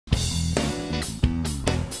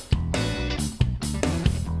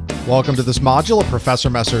Welcome to this module of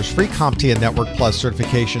Professor Messer's free CompTIA Network Plus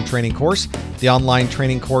certification training course, the online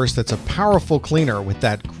training course that's a powerful cleaner with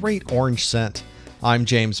that great orange scent. I'm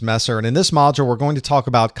James Messer, and in this module, we're going to talk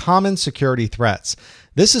about common security threats.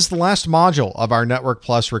 This is the last module of our Network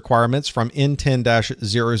Plus requirements from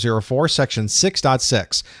N10-004, section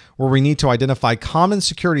 6.6, where we need to identify common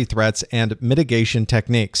security threats and mitigation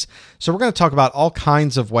techniques. So we're going to talk about all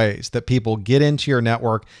kinds of ways that people get into your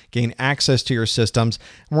network, gain access to your systems,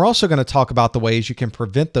 and we're also going to talk about the ways you can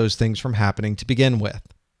prevent those things from happening to begin with.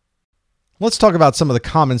 Let's talk about some of the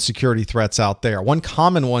common security threats out there. One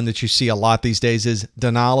common one that you see a lot these days is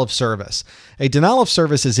denial of service. A denial of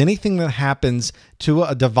service is anything that happens to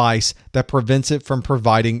a device that prevents it from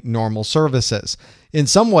providing normal services. In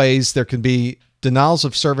some ways, there can be denials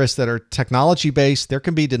of service that are technology-based. There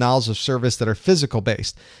can be denials of service that are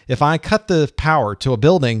physical-based. If I cut the power to a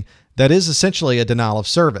building, that is essentially a denial of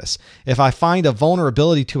service. If I find a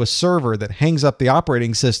vulnerability to a server that hangs up the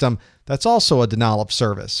operating system, that's also a denial of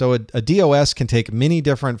service. So a DOS can take many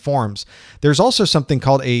different forms. There's also something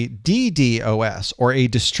called a DDoS, or a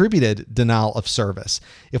distributed denial of service.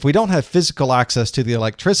 If we don't have physical access to the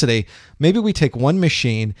electricity, maybe we take one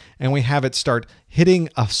machine and we have it start hitting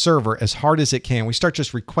a server as hard as it can. We start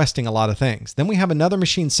just requesting a lot of things. Then we have another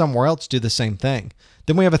machine somewhere else do the same thing.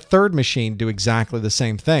 Then we have a third machine do exactly the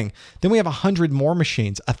same thing. Then we have 100 more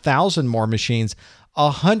machines, 1,000 more machines,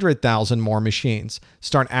 100,000 more machines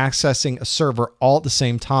start accessing a server all at the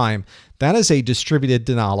same time. That is a distributed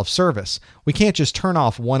denial of service. We can't just turn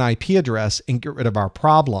off one IP address and get rid of our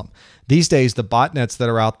problem. These days, the botnets that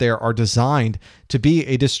are out there are designed to be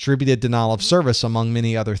a distributed denial of service, among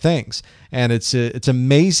many other things. And it's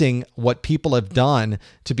amazing what people have done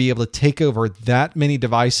to be able to take over that many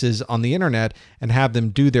devices on the internet and have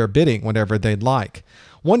them do their bidding whenever they'd like.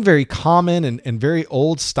 One very common and very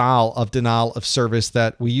old style of denial of service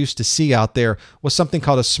that we used to see out there was something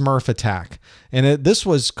called a Smurf attack. And this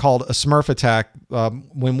was called a Smurf attack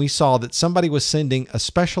when we saw that somebody was sending a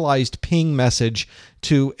specialized ping message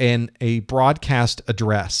to a broadcast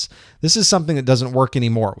address. This is something that doesn't work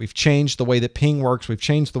anymore. We've changed the way that ping works. We've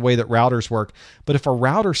changed the way that routers work. But if a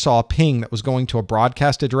router saw a ping that was going to a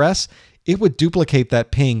broadcast address, it would duplicate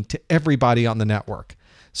that ping to everybody on the network.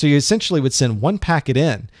 So you essentially would send one packet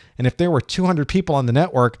in, and if there were 200 people on the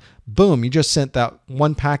network, boom, you just sent that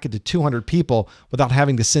one packet to 200 people without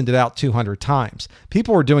having to send it out 200 times.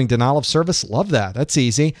 People were doing denial of service, love that. That's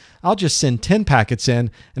easy. I'll just send 10 packets in,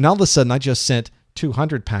 and all of a sudden I just sent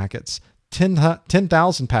 200 packets.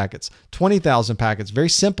 10,000 packets, 20,000 packets. Very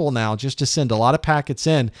simple now just to send a lot of packets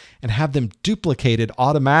in and have them duplicated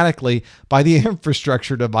automatically by the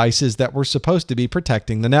infrastructure devices that were supposed to be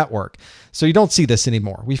protecting the network. So you don't see this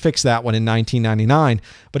anymore. We fixed that one in 1999,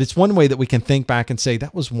 but it's one way that we can think back and say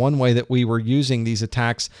that was one way that we were using these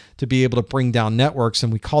attacks to be able to bring down networks,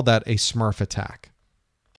 and we called that a Smurf attack.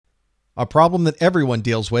 A problem that everyone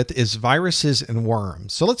deals with is viruses and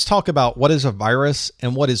worms. So let's talk about what is a virus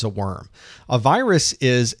and what is a worm. A virus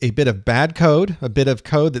is a bit of bad code, a bit of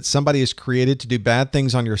code that somebody has created to do bad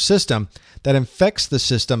things on your system that infects the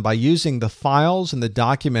system by using the files and the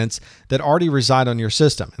documents that already reside on your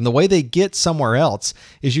system. And the way they get somewhere else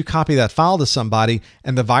is you copy that file to somebody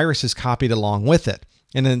and the virus is copied along with it.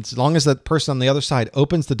 And then as long as that person on the other side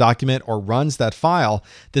opens the document or runs that file,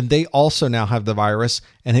 then they also now have the virus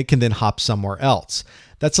and it can then hop somewhere else.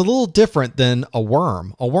 That's a little different than a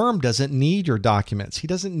worm. A worm doesn't need your documents. He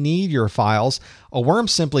doesn't need your files. A worm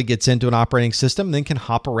simply gets into an operating system and then can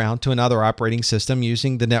hop around to another operating system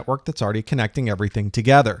using the network that's already connecting everything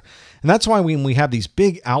together. And that's why when we have these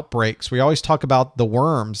big outbreaks, we always talk about the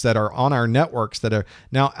worms that are on our networks that are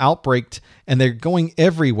now outbreaked, and they're going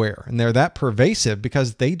everywhere. And they're that pervasive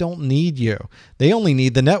because they don't need you. They only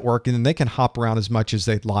need the network, and then they can hop around as much as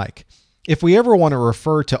they'd like. If we ever want to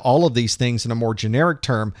refer to all of these things in a more generic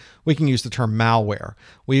term, we can use the term malware.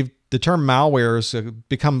 The term malware has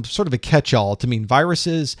become sort of a catch-all to mean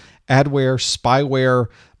viruses, adware, spyware,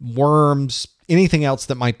 worms, anything else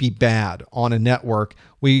that might be bad on a network,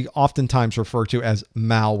 we oftentimes refer to as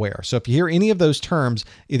malware. So if you hear any of those terms,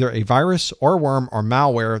 either a virus or a worm or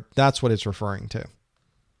malware, that's what it's referring to.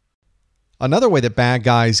 Another way that bad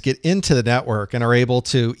guys get into the network and are able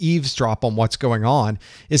to eavesdrop on what's going on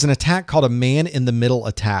is an attack called a man-in-the-middle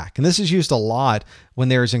attack. And this is used a lot when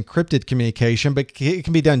there's encrypted communication, but it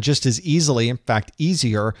can be done just as easily, in fact,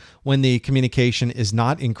 easier when the communication is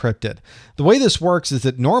not encrypted. The way this works is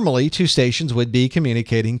that normally two stations would be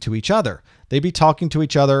communicating to each other. They'd be talking to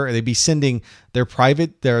each other, or they'd be sending their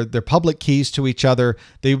public keys to each other.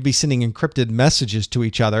 They would be sending encrypted messages to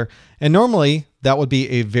each other. And normally that would be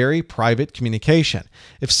a very private communication.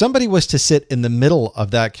 If somebody was to sit in the middle of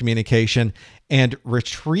that communication and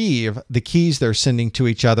retrieve the keys they're sending to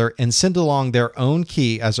each other and send along their own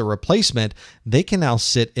key as a replacement, they can now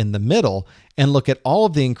sit in the middle and look at all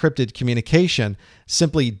of the encrypted communication,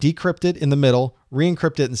 simply decrypt it in the middle,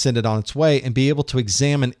 re-encrypt it and send it on its way, and be able to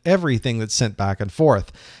examine everything that's sent back and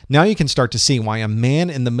forth. Now you can start to see why a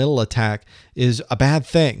man-in-the-middle attack is a bad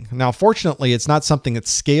thing. Now, fortunately, it's not something that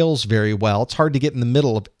scales very well. It's hard to get in the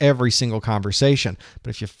middle of every single conversation. But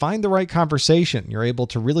if you find the right conversation, you're able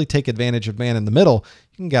to really take advantage of man in the middle,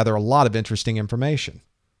 you can gather a lot of interesting information.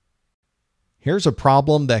 Here's a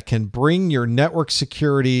problem that can bring your network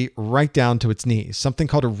security right down to its knees, something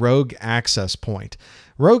called a rogue access point.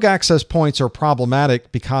 Rogue access points are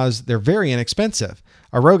problematic because they're very inexpensive.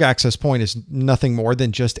 A rogue access point is nothing more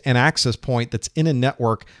than just an access point that's in a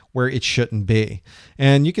network where it shouldn't be.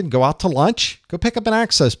 And you can go out to lunch, go pick up an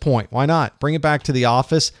access point. Why not? Bring it back to the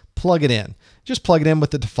office, plug it in. Just plug it in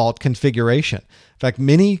with the default configuration. In fact,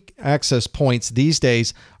 many access points these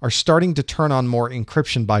days are starting to turn on more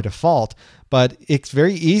encryption by default, but it's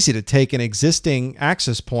very easy to take an existing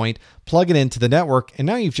access point, plug it into the network, and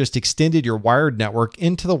now you've just extended your wired network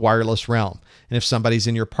into the wireless realm. And if somebody's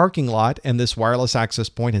in your parking lot and this wireless access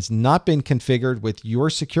point has not been configured with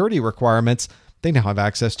your security requirements, they now have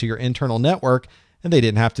access to your internal network, and they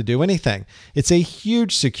didn't have to do anything. It's a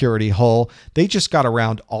huge security hole. They just got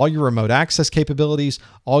around all your remote access capabilities,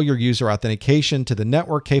 all your user authentication to the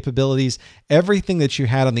network capabilities, everything that you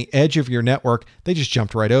had on the edge of your network. They just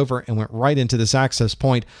jumped right over and went right into this access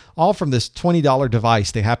point, all from this $20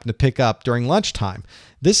 device they happened to pick up during lunchtime.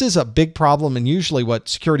 This is a big problem, and usually what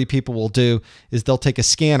security people will do is they'll take a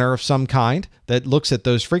scanner of some kind that looks at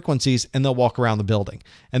those frequencies and they'll walk around the building.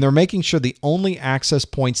 And they're making sure the only access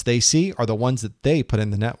points they see are the ones that they put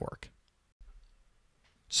in the network.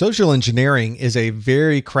 Social engineering is a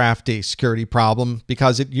very crafty security problem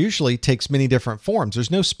because it usually takes many different forms.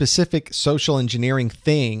 There's no specific social engineering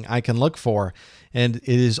thing I can look for, and it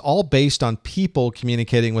is all based on people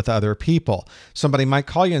communicating with other people. Somebody might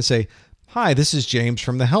call you and say, "Hi, this is James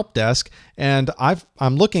from the help desk, and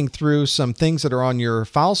I'm looking through some things that are on your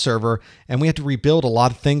file server, and we had to rebuild a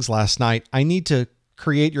lot of things last night. I need to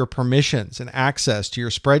create your permissions and access to your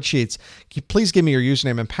spreadsheets. Please give me your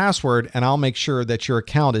username and password, and I'll make sure that your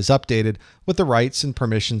account is updated with the rights and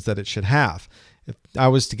permissions that it should have." If I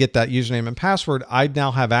was to get that username and password, I'd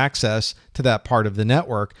now have access to that part of the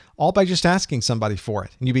network, all by just asking somebody for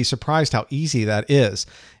it. And you'd be surprised how easy that is.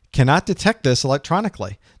 Cannot detect this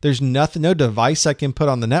electronically. There's nothing, no device I can put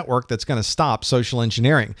on the network that's going to stop social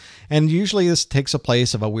engineering. And usually this takes a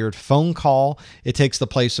place of a weird phone call. It takes the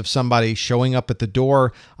place of somebody showing up at the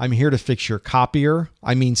door. "I'm here to fix your copier."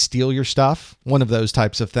 I mean, steal your stuff. One of those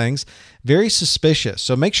types of things. Very suspicious.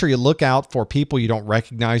 So make sure you look out for people you don't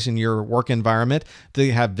recognize in your work environment. Do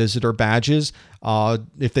they have visitor badges?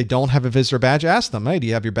 If they don't have a visitor badge, ask them, "Hey, do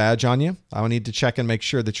you have your badge on you? I need to check and make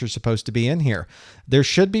sure that you're supposed to be in here." There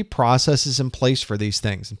should be processes in place for these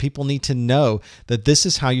things, and people need to know that this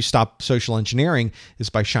is how you stop social engineering, is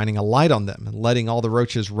by shining a light on them and letting all the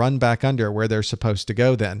roaches run back under where they're supposed to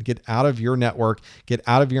go then. Get out of your network, get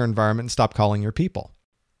out of your environment, and stop calling your people.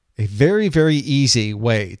 A very, very easy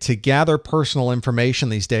way to gather personal information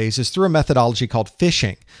these days is through a methodology called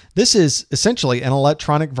phishing. This is essentially an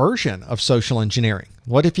electronic version of social engineering.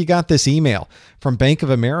 What if you got this email from Bank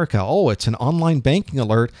of America? Oh, it's an online banking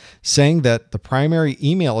alert saying that the primary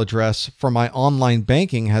email address for my online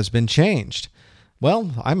banking has been changed.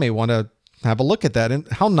 Well, I may want to have a look at that. And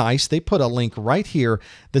how nice, they put a link right here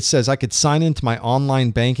that says I could sign into my online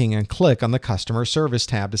banking and click on the customer service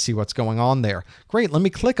tab to see what's going on there. Great, let me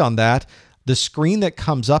click on that. The screen that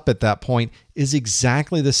comes up at that point is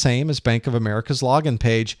exactly the same as Bank of America's login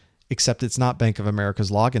page, except it's not Bank of America's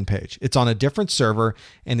login page. It's on a different server,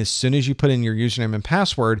 and as soon as you put in your username and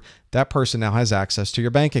password, that person now has access to your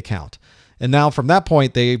bank account. And now from that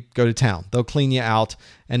point, they go to town. They'll clean you out,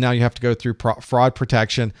 and now you have to go through fraud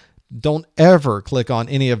protection. Don't ever click on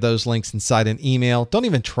any of those links inside an email. Don't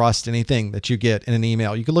even trust anything that you get in an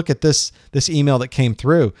email. You can look at this email that came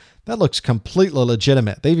through. That looks completely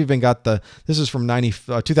legitimate. They've even got this is from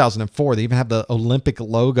 2004. They even have the Olympic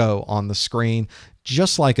logo on the screen.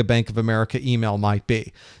 just like a Bank of America email might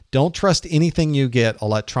be. Don't trust anything you get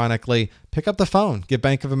electronically. Pick up the phone, give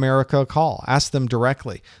Bank of America a call, ask them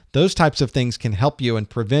directly. Those types of things can help you and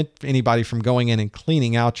prevent anybody from going in and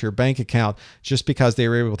cleaning out your bank account just because they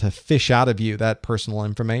were able to fish out of you that personal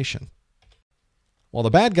information. Well, the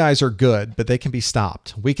bad guys are good, but they can be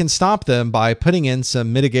stopped. We can stop them by putting in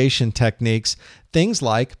some mitigation techniques, things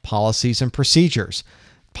like policies and procedures.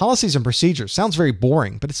 Policies and procedures sounds very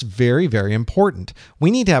boring, but it's very, very important.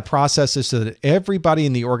 We need to have processes so that everybody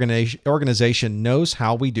in the organization knows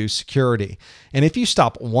how we do security. And if you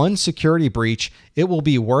stop one security breach, it will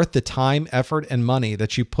be worth the time, effort, and money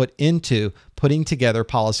that you put into putting together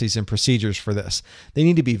policies and procedures for this. They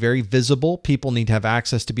need to be very visible. People need to have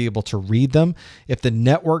access to be able to read them. If the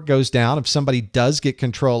network goes down, if somebody does get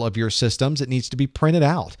control of your systems, it needs to be printed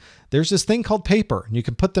out. There's this thing called paper, and you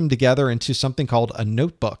can put them together into something called a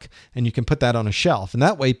notebook, and you can put that on a shelf. And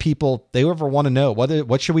that way people, they ever want to know,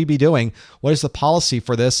 what should we be doing? What is the policy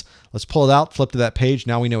for this? Let's pull it out, flip to that page.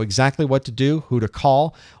 Now we know exactly what to do, who to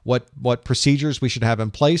call, what procedures we should have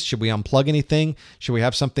in place. Should we unplug anything? Should we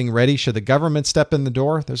have something ready? Should the government step in the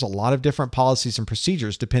door? There's a lot of different policies and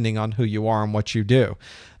procedures depending on who you are and what you do.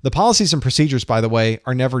 The policies and procedures, by the way,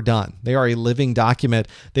 are never done. They are a living document.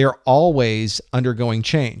 They are always undergoing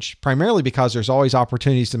change, primarily because there's always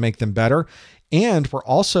opportunities to make them better. And we're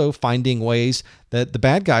also finding ways that the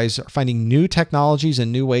bad guys are finding new technologies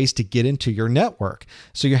and new ways to get into your network.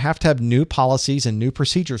 So you have to have new policies and new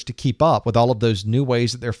procedures to keep up with all of those new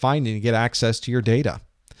ways that they're finding to get access to your data.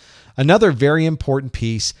 Another very important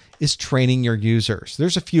piece is training your users.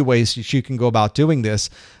 There's a few ways that you can go about doing this.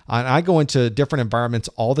 I go into different environments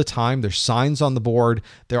all the time. There's signs on the board.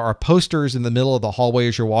 There are posters in the middle of the hallway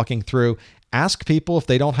as you're walking through. Ask people if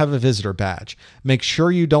they don't have a visitor badge. Make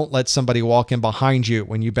sure you don't let somebody walk in behind you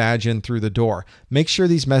when you badge in through the door. Make sure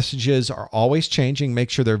these messages are always changing. Make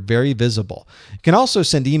sure they're very visible. You can also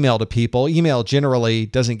send email to people. Email generally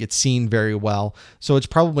doesn't get seen very well, so it's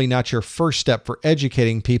probably not your first step for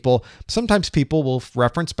educating people. Sometimes people will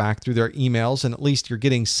reference back through their emails, and at least you're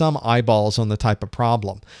getting some eyeballs on the type of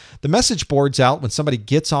problem. The message board's out when somebody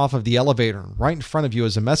gets off of the elevator. Right in front of you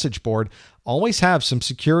is a message board. Always have some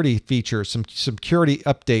security features, some security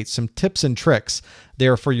updates, some tips and tricks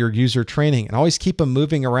there for your user training, and always keep them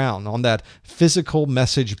moving around on that physical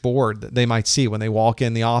message board that they might see when they walk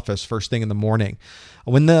in the office first thing in the morning.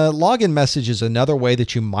 When the login message is another way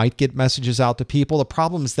that you might get messages out to people, the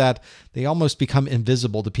problem is that they almost become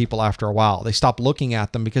invisible to people after a while. They stop looking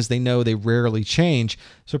at them because they know they rarely change.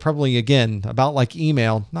 So probably, again, about like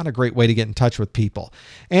email, not a great way to get in touch with people.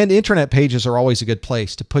 And internet pages are always a good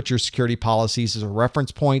place to put your security policies as a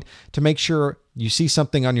reference point to make sure you see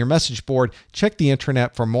something on your message board. Check the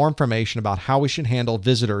internet for more information about how we should handle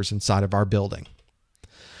visitors inside of our building.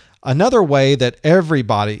 Another way that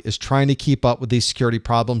everybody is trying to keep up with these security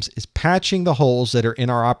problems is patching the holes that are in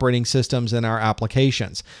our operating systems and our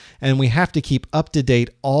applications. And we have to keep up to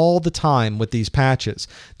date all the time with these patches.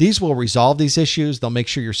 These will resolve these issues. They'll make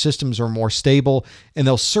sure your systems are more stable, and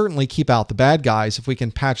they'll certainly keep out the bad guys if we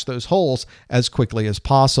can patch those holes as quickly as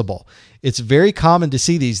possible. It's very common to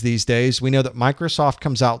see these days. We know that Microsoft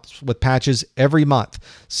comes out with patches every month.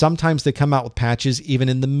 Sometimes they come out with patches even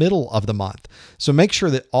in the middle of the month. So make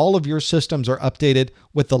sure that all of your systems are updated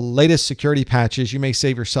with the latest security patches. You may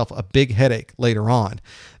save yourself a big headache later on.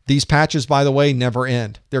 These patches, by the way, never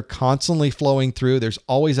end. They're constantly flowing through. There's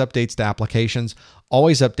always updates to applications,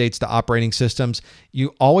 always updates to operating systems.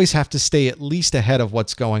 You always have to stay at least ahead of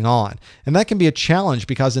what's going on. And that can be a challenge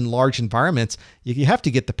because in large environments, you have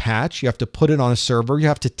to get the patch, you have to put it on a server, you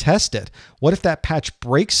have to test it. What if that patch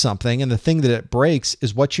breaks something and the thing that it breaks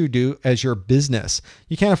is what you do as your business?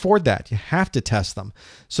 You can't afford that. You have to test them.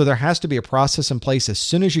 So there has to be a process in place as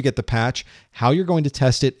soon as you get the patch. How you're going to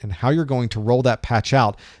test it and how you're going to roll that patch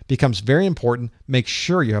out becomes very important. Make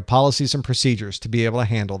sure you have policies and procedures to be able to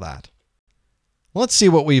handle that. Let's see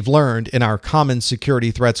what we've learned in our Common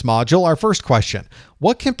Security Threats module. Our first question: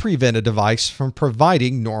 what can prevent a device from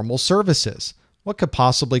providing normal services? What could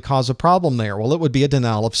possibly cause a problem there? Well, it would be a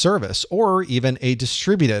denial of service or even a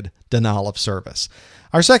distributed denial of service.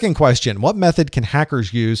 Our second question: what method can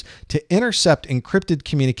hackers use to intercept encrypted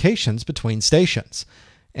communications between stations?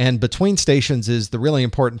 And between stations is the really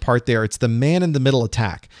important part there. It's the man-in-the-middle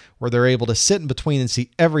attack, where they're able to sit in between and see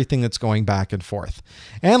everything that's going back and forth.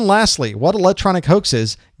 And lastly, what electronic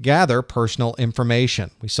hoaxes gather personal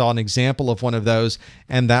information? We saw an example of one of those,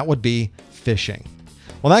 and that would be phishing.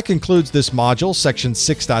 Well, that concludes this module, section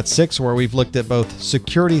 6.6, where we've looked at both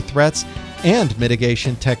security threats and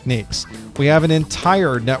mitigation techniques. We have an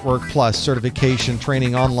entire Network Plus certification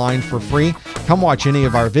training online for free. Come watch any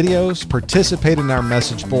of our videos, participate in our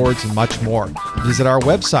message boards, and much more. Visit our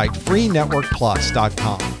website,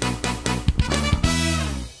 freenetworkplus.com.